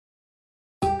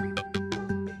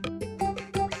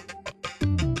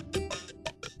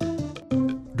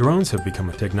Drones have become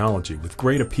a technology with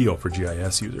great appeal for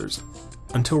GIS users.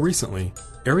 Until recently,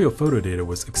 aerial photo data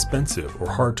was expensive or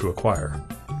hard to acquire.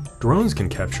 Drones can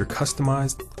capture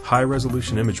customized,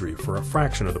 high-resolution imagery for a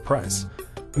fraction of the price.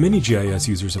 Many GIS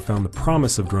users have found the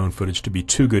promise of drone footage to be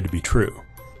too good to be true.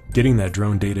 Getting that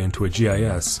drone data into a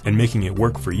GIS and making it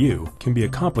work for you can be a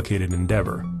complicated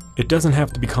endeavor. It doesn't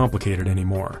have to be complicated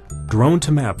anymore.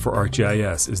 Drone2Map for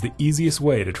ArcGIS is the easiest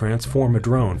way to transform a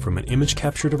drone from an image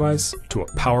capture device to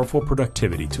a powerful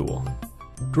productivity tool.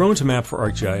 Drone2Map for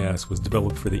ArcGIS was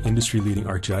developed for the industry-leading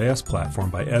ArcGIS platform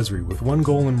by Esri with one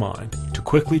goal in mind: to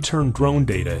quickly turn drone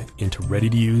data into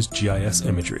ready-to-use GIS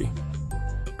imagery.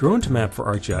 Drone2Map for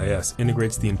ArcGIS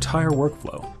integrates the entire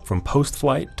workflow, from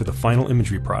post-flight to the final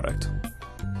imagery product.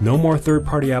 No more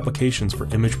third-party applications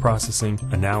for image processing,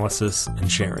 analysis,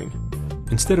 and sharing.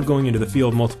 Instead of going into the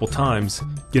field multiple times,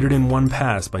 get it in one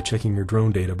pass by checking your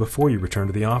drone data before you return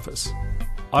to the office.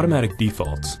 Automatic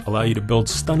defaults allow you to build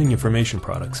stunning information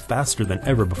products faster than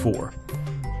ever before.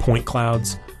 Point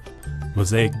clouds,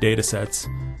 mosaic datasets,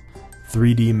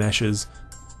 3D meshes,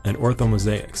 and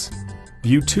orthomosaics.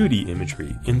 View 2D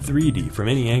imagery in 3D from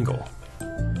any angle.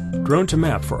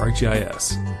 Drone2Map for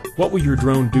ArcGIS. What will your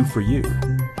drone do for you?